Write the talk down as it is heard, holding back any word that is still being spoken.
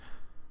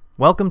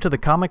Welcome to the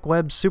Comic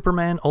Web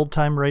Superman Old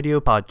Time Radio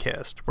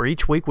Podcast, where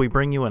each week we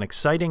bring you an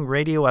exciting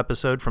radio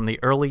episode from the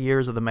early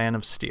years of the Man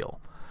of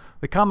Steel.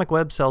 The Comic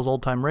Web sells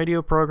old-time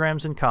radio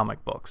programs and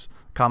comic books.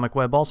 Comic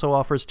Web also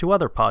offers two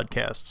other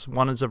podcasts.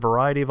 One is a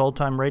variety of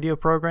old-time radio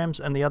programs,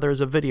 and the other is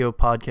a video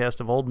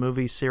podcast of old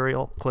movies,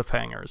 serial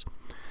cliffhangers.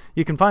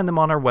 You can find them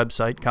on our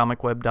website,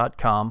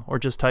 comicweb.com, or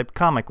just type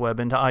Comic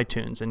Web into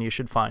iTunes and you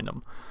should find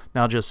them.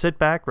 Now just sit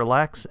back,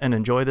 relax, and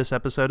enjoy this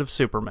episode of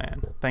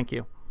Superman. Thank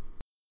you.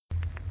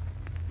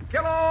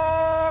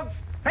 Kellogg's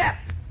Pep,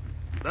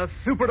 the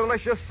super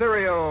delicious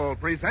cereal,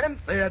 presents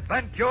The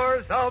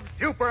Adventures of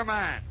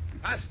Superman.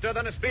 Faster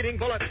than a speeding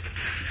bullet.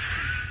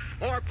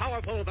 More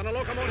powerful than a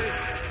locomotive.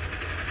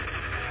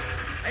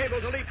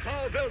 Able to leap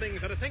tall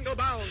buildings at a single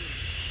bound.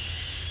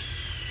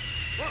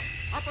 Look,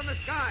 up in the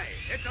sky.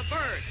 It's a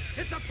bird.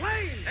 It's a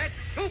plane. It's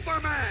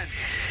Superman.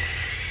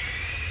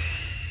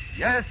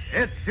 Yes,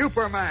 it's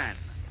Superman,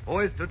 who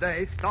is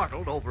today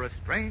startled over a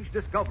strange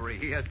discovery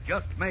he has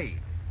just made.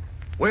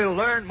 We'll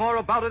learn more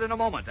about it in a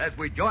moment as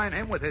we join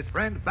him with his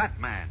friend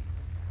Batman.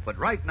 But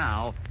right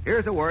now,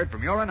 here's a word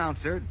from your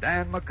announcer,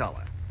 Dan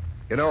McCullough.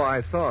 You know,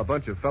 I saw a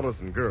bunch of fellows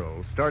and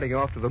girls starting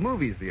off to the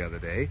movies the other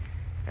day,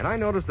 and I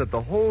noticed that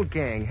the whole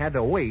gang had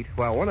to wait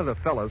while one of the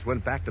fellows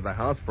went back to the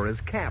house for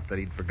his cap that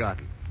he'd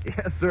forgotten.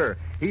 Yes, sir.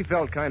 He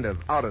felt kind of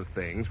out of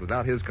things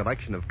without his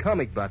collection of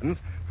comic buttons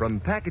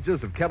from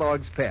packages of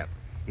Kellogg's Pep.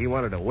 He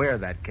wanted to wear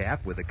that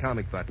cap with the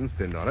comic buttons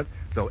pinned on it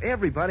so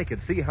everybody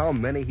could see how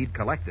many he'd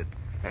collected.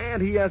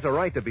 And he has a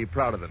right to be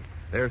proud of them.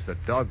 They're so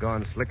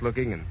doggone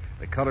slick-looking, and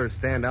the colors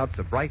stand out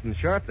so bright and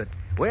sharp that,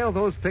 well,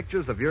 those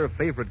pictures of your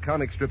favorite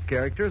comic strip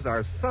characters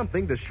are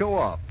something to show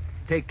off.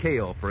 Take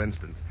K.O., for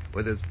instance,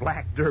 with his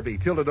black derby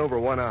tilted over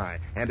one eye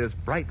and his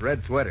bright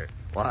red sweater.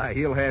 Why,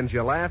 he'll hand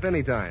you a laugh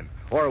anytime.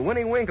 Or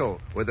Winnie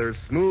Winkle with her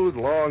smooth,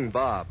 long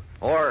bob.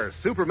 Or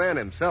Superman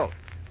himself.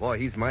 Boy,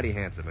 he's mighty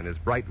handsome in his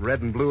bright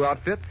red and blue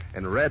outfit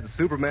and red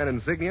Superman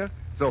insignia.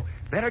 So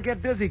better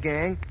get busy,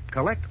 gang.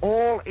 Collect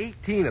all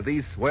 18 of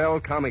these swell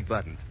comic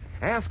buttons.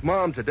 Ask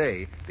Mom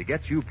today to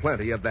get you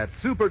plenty of that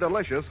super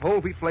delicious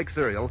whole wheat flake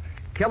cereal,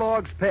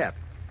 Kellogg's Pep.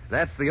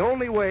 That's the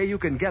only way you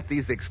can get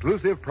these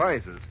exclusive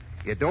prizes.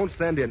 You don't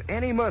send in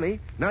any money,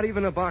 not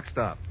even a box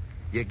top.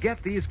 You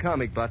get these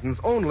comic buttons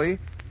only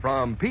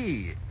from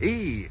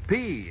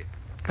P.E.P.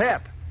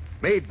 Pep,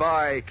 made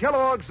by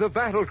Kellogg's of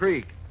Battle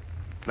Creek.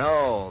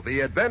 Now,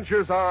 The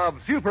Adventures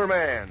of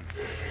Superman.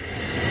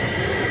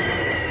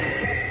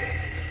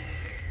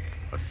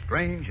 A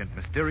strange and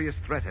mysterious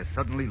threat has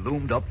suddenly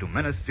loomed up to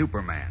menace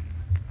Superman.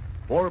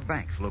 4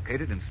 banks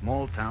located in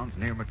small towns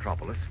near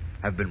Metropolis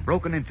have been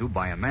broken into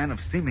by a man of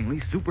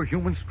seemingly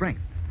superhuman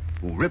strength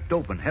who ripped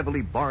open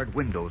heavily barred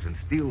windows and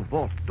steel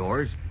vault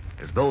doors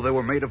as though they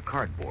were made of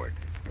cardboard.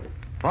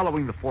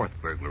 Following the 4th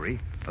burglary,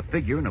 a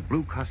figure in a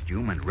blue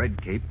costume and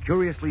red cape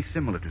curiously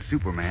similar to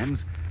Superman's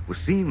was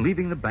seen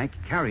leaving the bank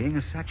carrying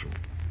a satchel.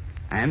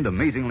 And,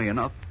 amazingly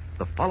enough,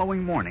 the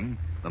following morning,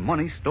 the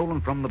money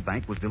stolen from the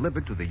bank was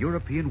delivered to the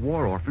European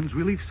War Orphans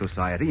Relief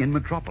Society in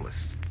Metropolis.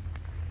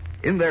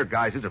 In their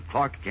guises of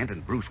Clark Kent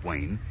and Bruce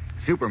Wayne,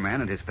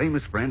 Superman and his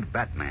famous friend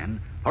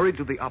Batman hurried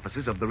to the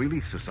offices of the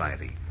Relief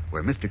Society,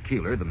 where Mr.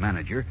 Keeler, the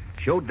manager,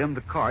 showed them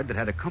the card that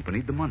had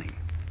accompanied the money.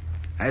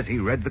 As he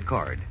read the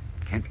card,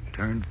 Kent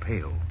turned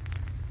pale.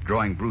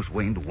 Drawing Bruce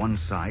Wayne to one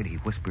side, he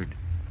whispered,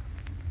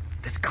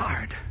 This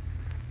card.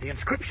 The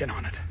inscription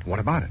on it. What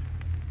about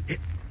it?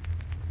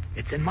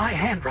 It's in my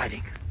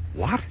handwriting.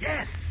 What?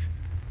 Yes.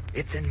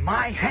 It's in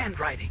my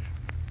handwriting.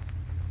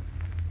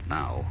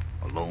 Now,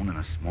 alone in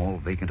a small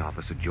vacant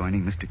office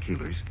adjoining Mr.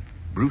 Keeler's,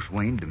 Bruce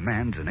Wayne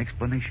demands an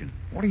explanation.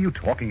 What are you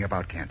talking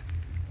about, Kent?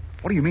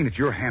 What do you mean it's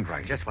your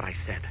handwriting? Just what I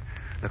said.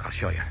 Look, I'll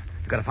show you.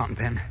 You got a fountain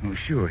pen? Oh,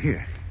 sure.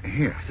 Here.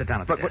 Sit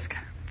down at the desk.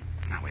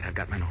 Now, wait, I've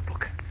got my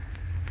notebook.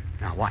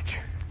 Now, watch.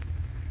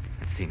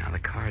 Let's see. Now, the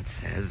card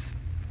says,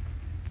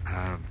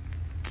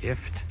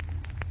 gift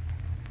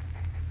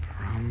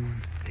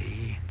from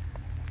the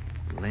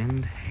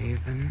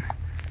Lindhaven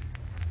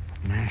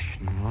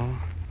National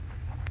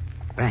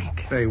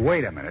Bank. Say,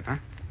 wait a minute. Huh?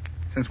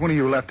 Since when are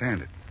you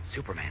left-handed?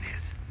 Superman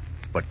is.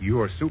 But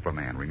you're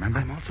Superman, remember?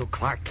 I'm also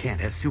Clark Kent.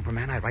 As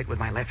Superman, I write with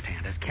my left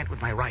hand. As Kent,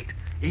 with my right.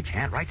 Each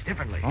hand writes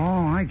differently.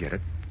 Oh, I get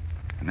it.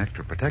 An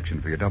extra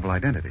protection for your double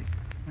identity.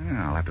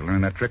 Yeah, I'll have to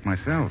learn that trick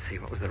myself. Let's see,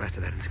 what was the rest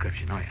of that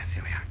inscription? Oh, yes,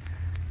 here we are.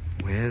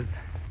 With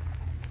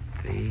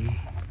the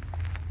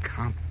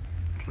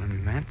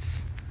compliments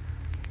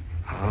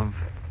of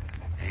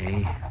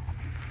a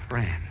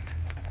friend.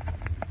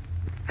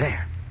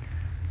 There.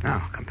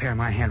 Now, compare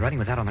my handwriting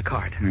with that on the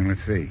card.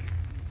 Let's see.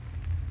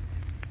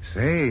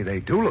 Say, they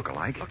do look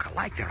alike. Look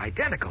alike. They're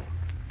identical.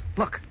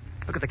 Look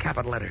at the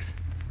capital letters.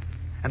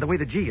 And the way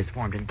the G is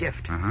formed in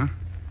gift. Uh-huh.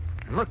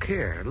 And look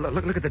here.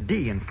 Look at the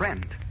D in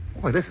friend.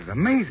 Boy, this is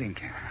amazing,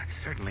 Kent. It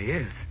certainly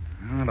is.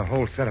 Oh, the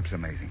whole setup's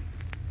amazing.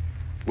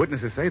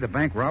 Witnesses say the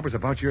bank robber's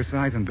about your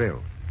size and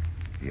build.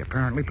 He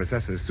apparently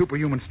possesses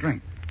superhuman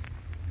strength.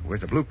 He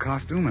wears a blue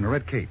costume and a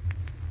red cape.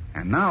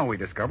 And now we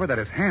discover that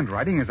his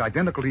handwriting is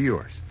identical to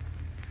yours.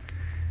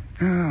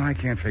 Oh, I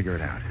can't figure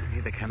it out.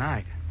 Neither can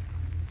I.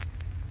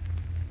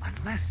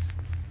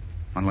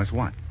 Unless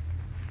what?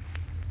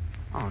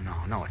 Oh,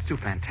 no, it's too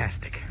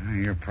fantastic.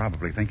 You're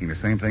probably thinking the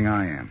same thing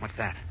I am. What's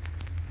that?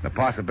 The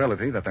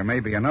possibility that there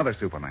may be another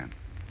Superman.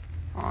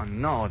 Oh,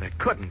 no, there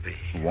couldn't be.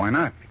 Why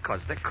not?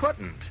 Because there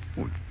couldn't.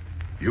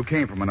 You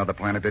came from another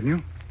planet, didn't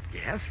you?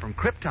 Yes, from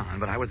Krypton,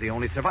 but I was the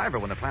only survivor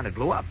when the planet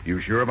blew up.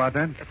 You sure about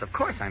that? Yes, of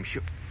course I'm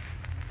sure.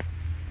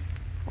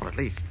 Well, at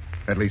least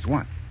At least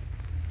what?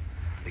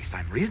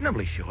 I'm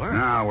reasonably sure.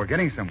 Now, we're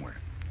getting somewhere.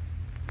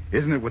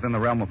 Isn't it within the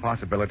realm of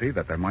possibility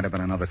that there might have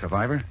been another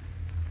survivor?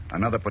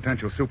 Another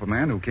potential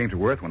Superman who came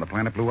to Earth when the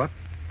planet blew up?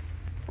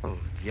 Well,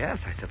 yes,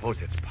 I suppose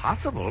it's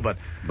possible, but...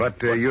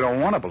 But you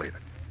don't want to believe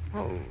it.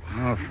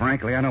 Oh,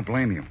 Frankly, I don't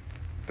blame you.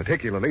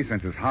 Particularly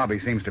since his hobby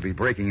seems to be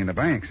breaking into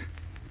banks.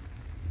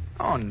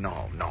 oh,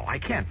 no, I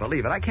can't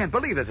believe it. I can't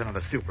believe there's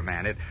another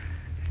Superman.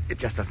 It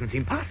just doesn't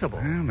seem possible.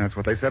 Well, that's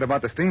what they said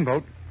about the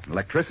steamboat,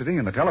 electricity,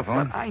 and the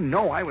telephone. But I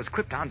know I was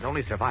Krypton's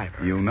only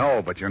survivor. You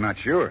know, but you're not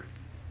sure.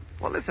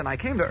 Well, listen, I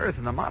came to Earth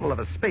in the model of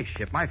a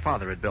spaceship my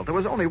father had built. There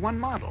was only one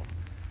model.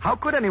 How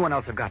could anyone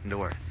else have gotten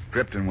to Earth?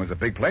 Krypton was a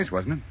big place,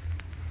 wasn't it?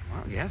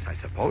 Well, yes, I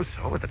suppose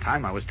so. At the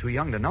time, I was too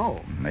young to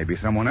know. Maybe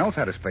someone else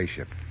had a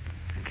spaceship.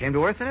 And came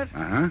to Earth in it?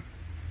 Uh-huh.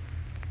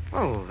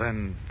 Well,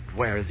 then,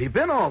 where has he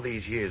been all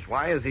these years?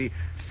 Why is he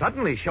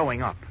suddenly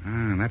showing up?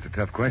 That's a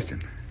tough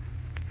question.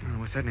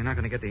 Well, we're certainly not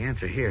going to get the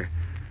answer here.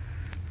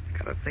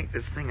 Gotta think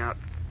this thing out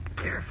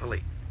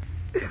carefully,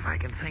 if I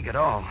can think at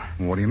all.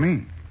 What do you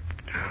mean?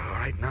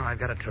 Right now, I've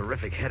got a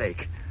terrific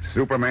headache.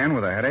 Superman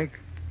with a headache?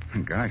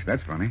 Gosh,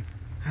 that's funny.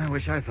 I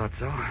wish I thought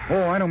so.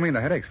 Oh, I don't mean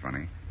the headache's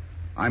funny.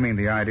 I mean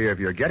the idea of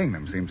your getting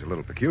them seems a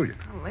little peculiar.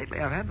 Well, lately,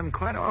 I've had them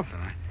quite often.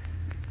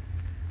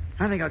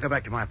 I think I'll go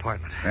back to my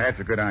apartment. That's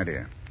a good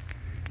idea.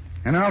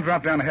 And I'll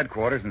drop down to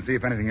headquarters and see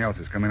if anything else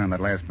has come in on that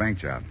last bank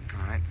job.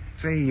 All right.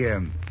 Say,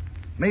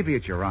 maybe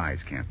it's your eyes,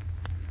 Kent.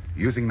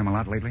 Using them a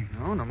lot lately?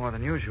 No more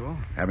than usual.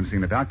 Haven't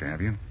seen the doctor,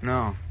 have you?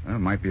 No. Well, it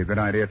might be a good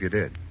idea if you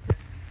did.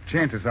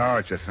 Chances are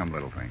it's just some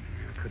little thing.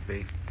 It could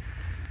be.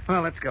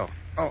 Well, let's go.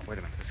 Oh, wait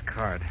a minute. This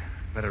card.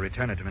 Better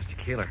return it to Mr.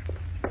 Keeler.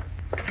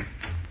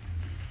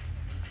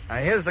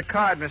 Here's the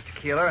card, Mr.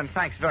 Keeler, and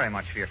thanks very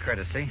much for your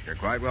courtesy. You're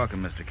quite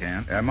welcome, Mr.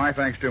 Kent. My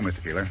thanks, too,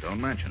 Mr. Keeler.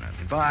 Don't mention it.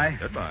 Goodbye.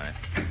 Goodbye.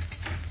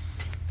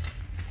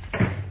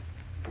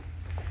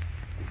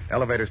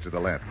 Elevators to the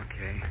left.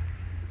 Okay.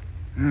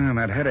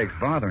 That headache's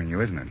bothering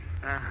you, isn't it?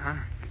 Uh-huh.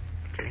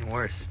 Getting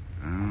worse.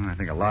 Oh, I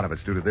think a lot of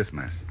it's due to this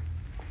mess.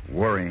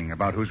 Worrying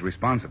about who's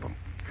responsible.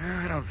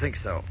 I don't think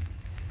so.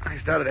 I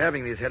started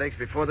having these headaches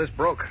before this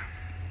broke.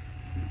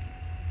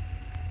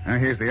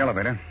 Here's the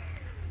elevator.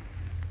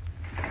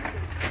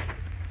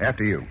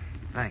 After you.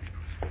 Thanks.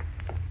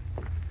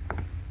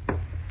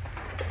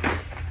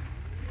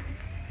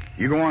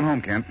 You go on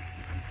home, Kent.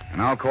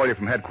 And I'll call you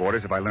from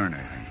headquarters if I learn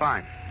anything.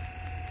 Fine.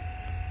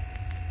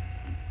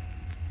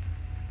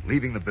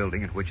 Leaving the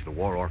building at which the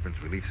War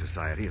Orphans Relief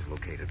Society is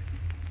located,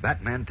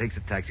 Batman takes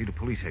a taxi to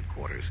police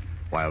headquarters,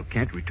 while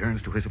Kent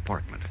returns to his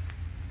apartment.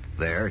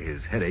 There,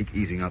 his headache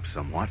easing up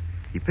somewhat,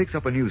 he picks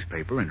up a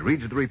newspaper and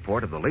reads the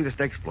report of the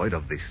latest exploit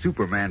of the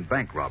Superman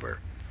bank robber,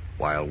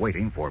 while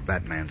waiting for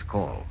Batman's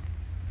call.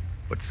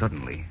 But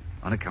suddenly,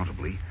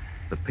 unaccountably,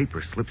 the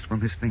paper slips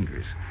from his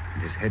fingers,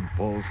 and his head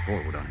falls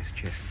forward on his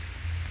chest.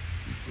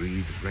 He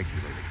breathes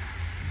regularly,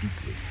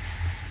 deeply,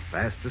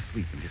 fast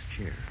asleep in his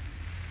chair.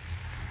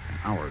 An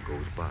hour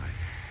goes by,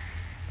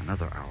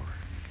 another hour,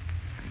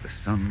 and the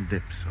sun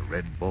dips a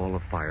red ball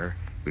of fire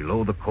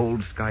below the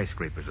cold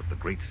skyscrapers of the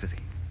great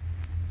city.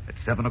 At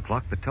 7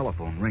 o'clock, the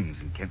telephone rings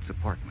in Kent's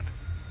apartment.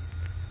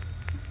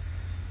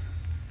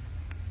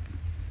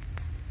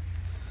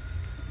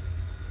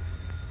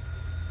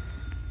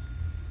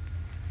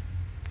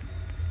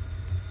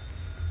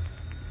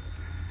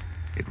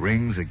 It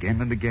rings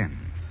again and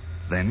again,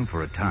 then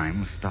for a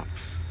time stops.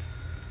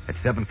 At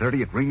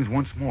 7:30, it rings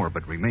once more,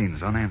 but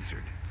remains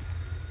unanswered.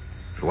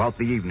 Throughout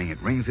the evening,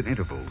 it rings at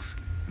intervals,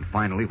 and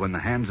finally, when the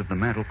hands of the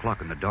mantel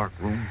clock in the dark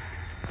room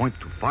point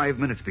to 5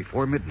 minutes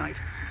before midnight,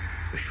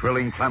 the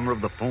shrilling clamor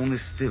of the phone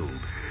is stilled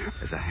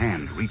as a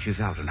hand reaches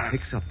out and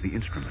picks up the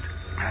instrument.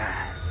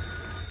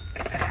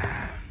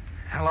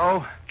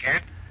 Hello?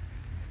 Kent?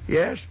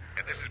 Yes?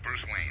 This is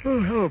Bruce Wayne.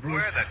 Oh, hello, Bruce.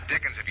 Where the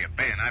dickens have you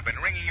been? I've been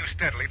ringing you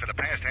steadily for the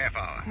past half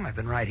hour. Oh, I've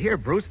been right here,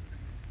 Bruce.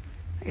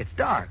 Hey, it's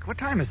dark. What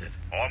time is it?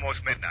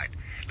 Almost midnight.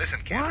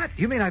 Listen, Kent. What?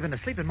 You mean I've been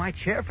asleep in my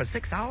chair for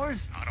 6 hours?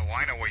 How do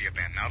I know where you've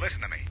been? Now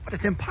listen to me. But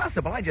it's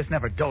impossible. I just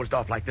never dozed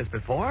off like this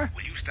before.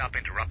 Will you stop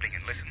interrupting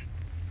and listen?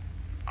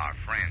 Our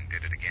friend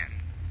did it again.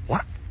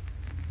 What?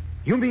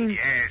 You mean...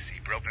 Yes, he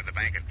broke into the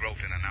bank at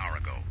Groveton an hour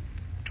ago.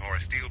 Tore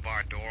a steel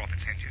bar door off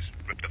its hinges,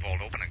 ripped the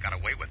vault open, and got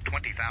away with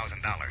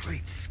 $20,000.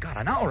 Great Scott,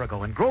 an hour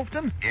ago in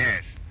Groveton?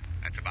 Yes.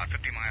 That's about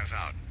 50 miles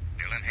out,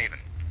 near Lynn Haven.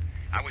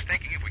 I was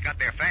thinking if we got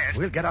there fast...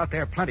 We'll get out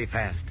there plenty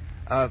fast.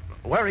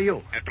 Where are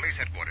you? At police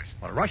headquarters.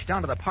 Well, rush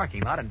down to the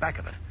parking lot and back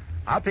of it.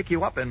 I'll pick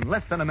you up in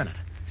less than a minute.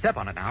 Step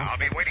on it now. I'll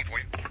be waiting for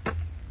you.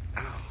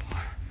 Oh,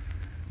 why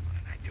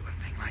did I do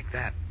a thing like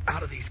that?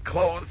 Out of these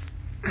clothes.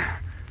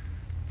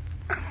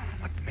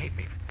 What made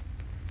me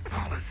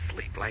fall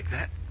asleep like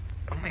that?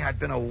 Only I'd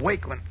been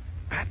awake when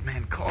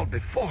Batman called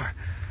before.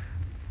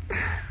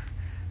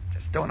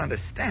 Just don't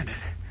understand it.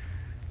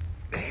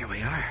 Here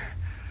we are.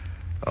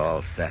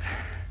 All set.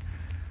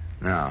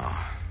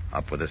 Now,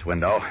 up with this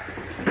window.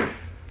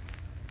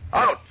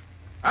 Out!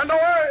 And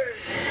away!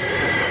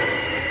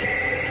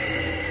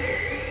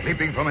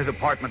 Leaping from his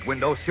apartment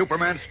window,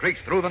 Superman streaks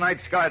through the night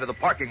sky to the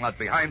parking lot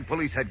behind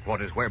police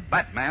headquarters where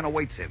Batman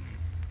awaits him.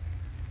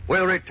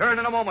 We'll return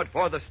in a moment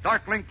for the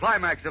startling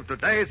climax of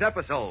today's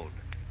episode.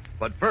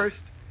 But first,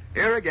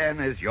 here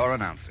again is your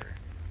announcer.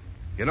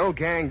 You know,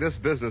 gang, this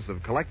business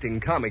of collecting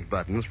comic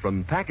buttons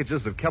from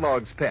packages of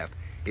Kellogg's Pep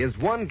is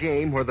one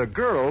game where the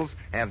girls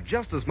have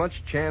just as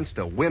much chance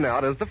to win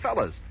out as the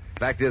fellas.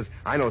 Fact is,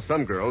 I know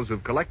some girls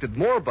who've collected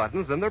more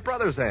buttons than their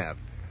brothers have.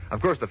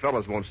 Of course, the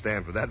fellas won't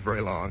stand for that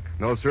very long.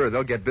 No, sir,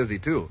 they'll get busy,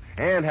 too,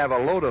 and have a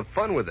load of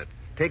fun with it.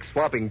 Take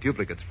swapping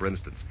duplicates, for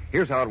instance.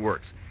 Here's how it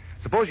works.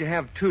 Suppose you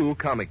have 2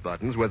 comic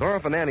buttons with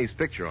Orphan Annie's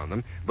picture on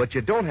them, but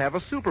you don't have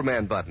a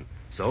Superman button.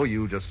 So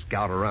you just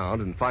scout around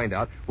and find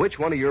out which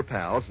one of your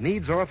pals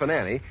needs Orphan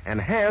Annie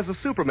and has a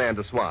Superman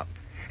to swap.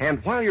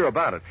 And while you're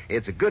about it,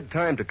 it's a good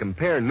time to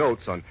compare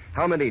notes on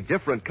how many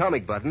different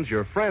comic buttons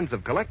your friends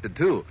have collected,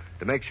 too,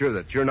 to make sure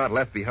that you're not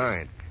left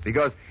behind.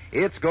 Because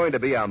it's going to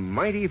be a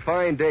mighty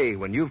fine day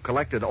when you've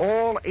collected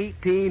all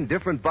 18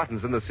 different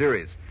buttons in the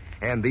series.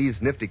 And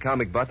these nifty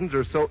comic buttons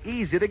are so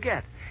easy to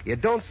get. You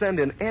don't send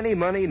in any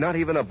money, not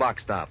even a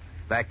box stop.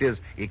 Fact is,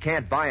 you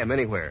can't buy them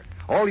anywhere.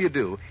 All you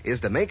do is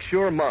to make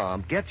sure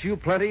Mom gets you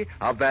plenty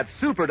of that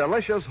super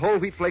delicious whole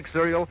wheat flake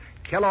cereal,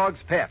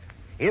 Kellogg's Pep.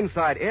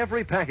 Inside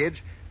every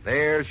package,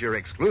 there's your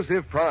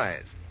exclusive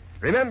prize.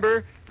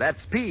 Remember,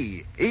 that's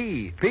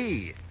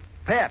P-E-P,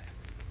 Pep,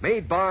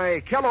 made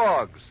by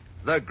Kellogg's,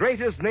 the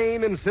greatest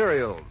name in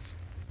cereals.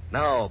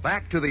 Now,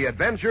 back to the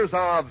adventures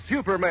of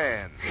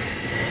Superman.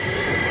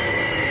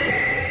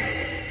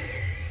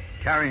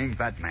 Carrying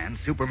Batman,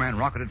 Superman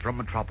rocketed from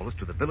Metropolis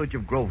to the village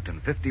of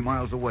Groveton, 50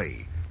 miles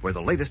away, where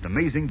the latest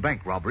amazing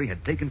bank robbery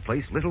had taken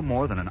place little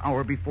more than an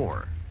hour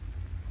before.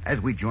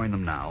 As we join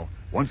them now,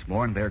 once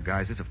more in their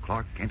guises of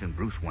Clark Kent and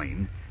Bruce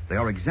Wayne, they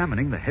are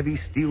examining the heavy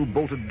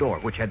steel-bolted door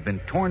which had been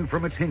torn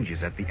from its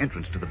hinges at the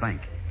entrance to the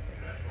bank.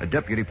 A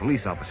deputy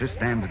police officer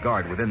stands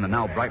guard within the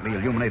now brightly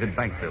illuminated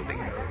bank building,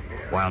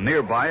 while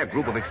nearby a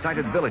group of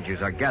excited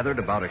villagers are gathered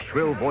about a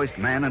shrill-voiced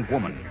man and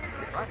woman.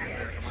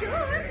 Sure,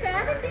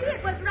 Sam, indeed,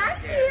 it was right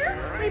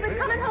here. We was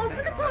coming home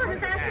from the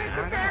corners after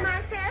Uncle Sam,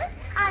 I said.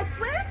 I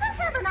swear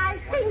to heaven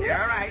I've seen you.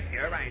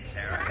 You're right,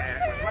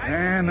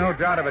 Sarah. No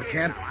doubt of it,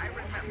 Kent.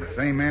 The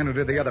same man who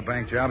did the other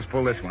bank jobs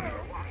pulled this one.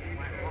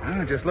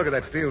 Just look at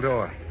that steel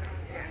door.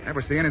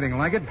 Ever see anything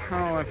like it?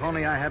 Oh, if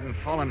only I hadn't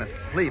fallen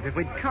asleep. If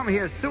we'd come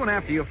here soon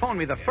after you phoned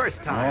me the first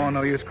time. Oh,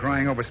 no use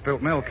crying over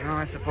spilt milk. No,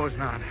 I suppose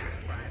not.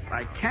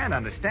 I can't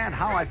understand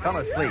how I fell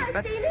asleep.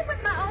 I've seen it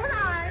with my own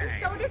eyes.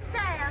 So did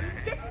Sam.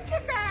 Didn't you,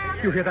 Sam?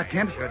 You hear that,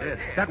 Kent? Sure did.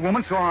 That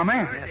woman saw a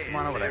man. Yes, come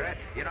on over there.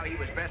 You know, he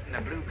was dressed in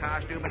a blue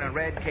costume and a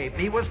red cape.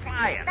 He was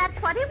flying.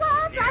 That's what he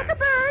was, like a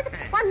bird.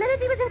 One minute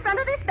he was in front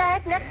of this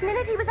bank, next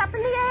minute he was up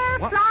in the air,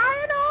 What?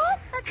 flying off.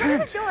 That's what he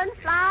was doing,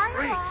 flying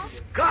Great off.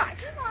 Scott!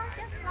 He was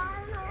just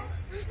flying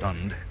off.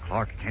 Stunned,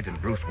 Clark Kent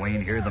and Bruce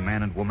Wayne hear the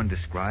man and woman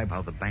describe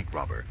how the bank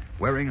robber,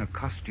 wearing a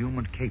costume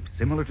and cape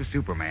similar to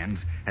Superman's,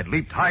 had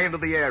leaped high into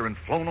the air and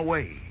flown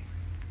away.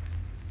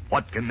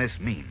 What can this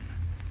mean?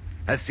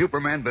 Has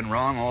Superman been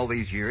wrong all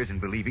these years in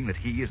believing that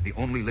he is the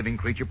only living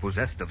creature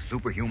possessed of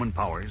superhuman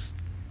powers?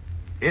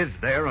 Is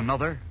there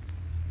another?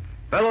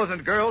 Fellows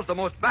and girls, the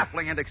most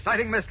baffling and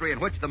exciting mystery in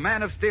which the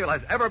Man of Steel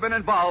has ever been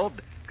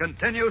involved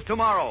continues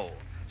tomorrow.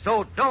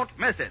 So don't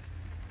miss it.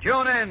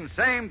 Tune in,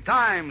 same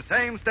time,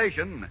 same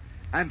station,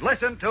 and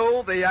listen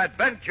to The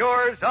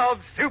Adventures of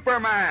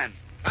Superman.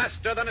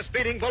 Faster than a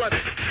speeding bullet.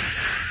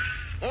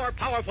 More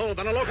powerful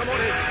than a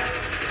locomotive.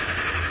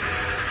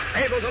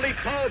 Able to leap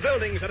tall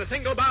buildings at a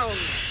single bound.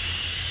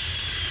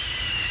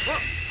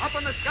 Look, up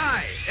in the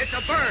sky. It's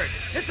a bird.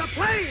 It's a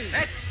plane.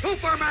 It's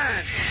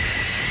Superman.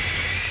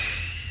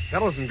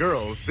 Fellows and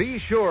girls, be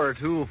sure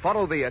to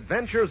follow The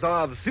Adventures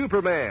of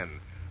Superman.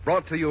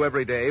 Brought to you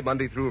every day,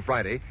 Monday through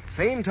Friday,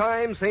 same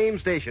time, same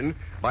station,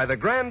 by the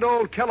grand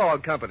old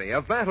Kellogg Company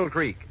of Battle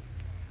Creek.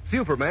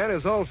 Superman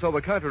is also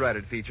a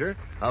copyrighted feature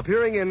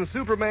appearing in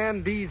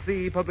Superman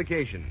DC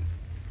publications.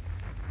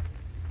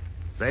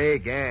 Say,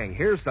 gang,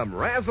 here's some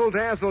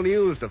razzle-dazzle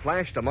news to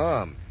flash to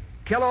Mom.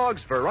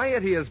 Kellogg's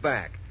Variety is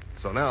back.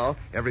 So now,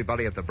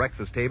 everybody at the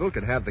breakfast table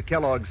can have the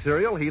Kellogg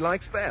cereal he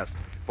likes best.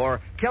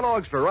 For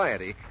Kellogg's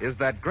Variety is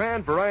that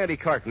grand variety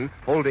carton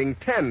holding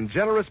 10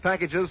 generous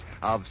packages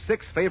of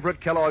 6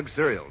 favorite Kellogg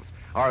cereals.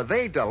 Are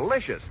they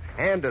delicious?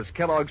 And does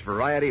Kellogg's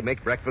Variety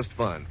make breakfast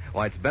fun?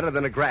 Why, it's better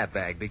than a grab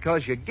bag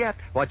because you get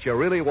what you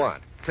really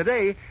want.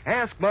 Today,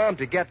 ask Mom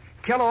to get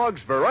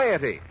Kellogg's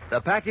Variety,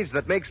 the package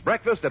that makes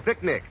breakfast a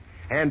picnic.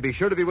 And be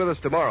sure to be with us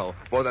tomorrow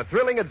for the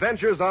thrilling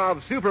adventures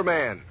of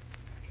Superman.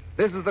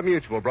 This is the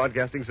Mutual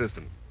Broadcasting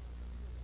System.